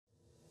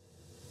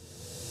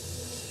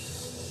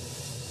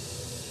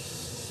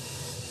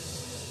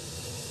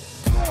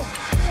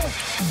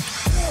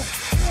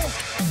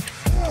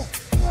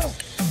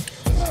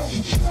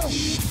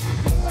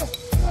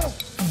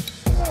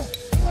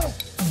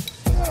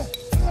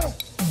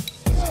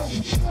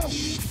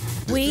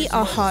We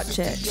are Heart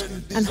Church,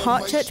 and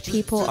Heart Church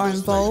people are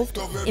involved,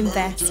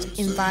 invest,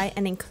 invite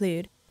and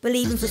include.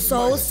 Believing for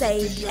souls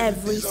saved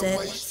every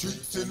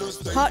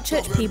service. Heart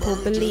Church people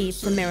believe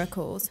for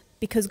miracles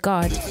because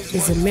God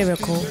is a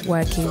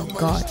miracle-working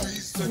God.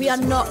 We are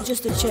not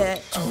just a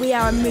church, we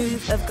are a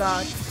move of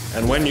God.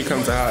 And when you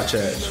come to Heart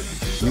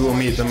Church, you will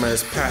meet the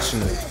most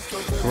passionate,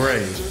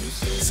 brave,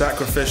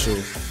 sacrificial,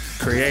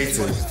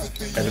 creative,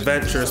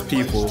 adventurous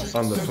people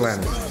on the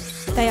planet.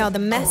 They are the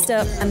messed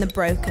up and the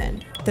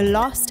broken, the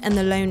lost and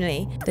the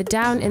lonely, the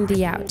down and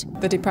the out,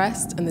 the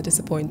depressed and the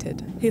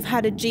disappointed, who've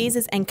had a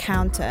Jesus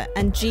encounter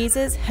and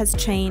Jesus has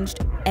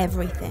changed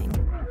everything.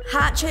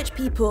 Heart Church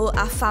people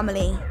are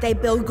family. They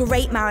build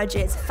great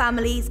marriages,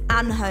 families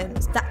and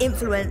homes that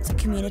influence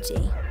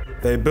community.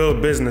 They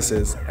build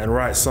businesses and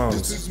write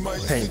songs,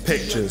 paint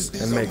pictures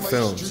and make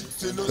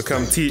films,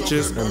 become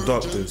teachers and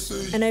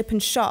doctors. And open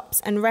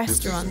shops and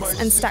restaurants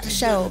and stack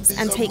shelves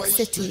and take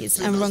cities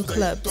and run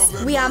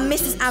clubs. We are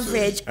Mrs.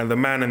 Average and the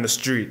man in the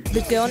street.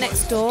 The girl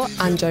next door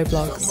and Joe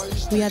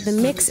Blogs. We are the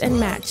mix and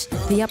match,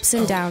 the ups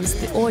and downs,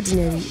 the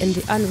ordinary and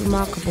the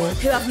unremarkable.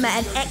 Who have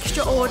met an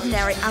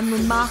extraordinary and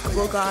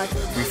remarkable God.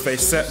 We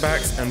face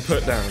setbacks and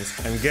put downs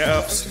and get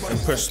ups and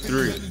push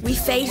through. We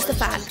face the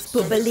facts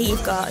but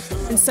believe God.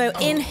 And so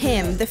in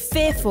Him, the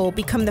fearful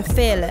become the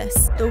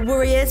fearless. The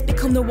warriors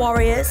become the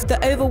warriors. The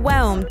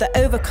overwhelmed, the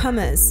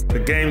overcomers. The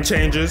game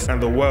changers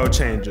and the world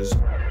changers.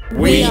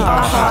 We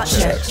are Heart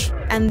Church,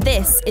 and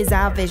this is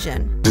our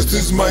vision. This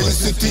is my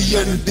city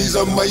and these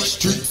are my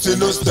streets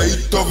in a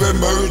state of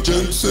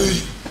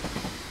emergency.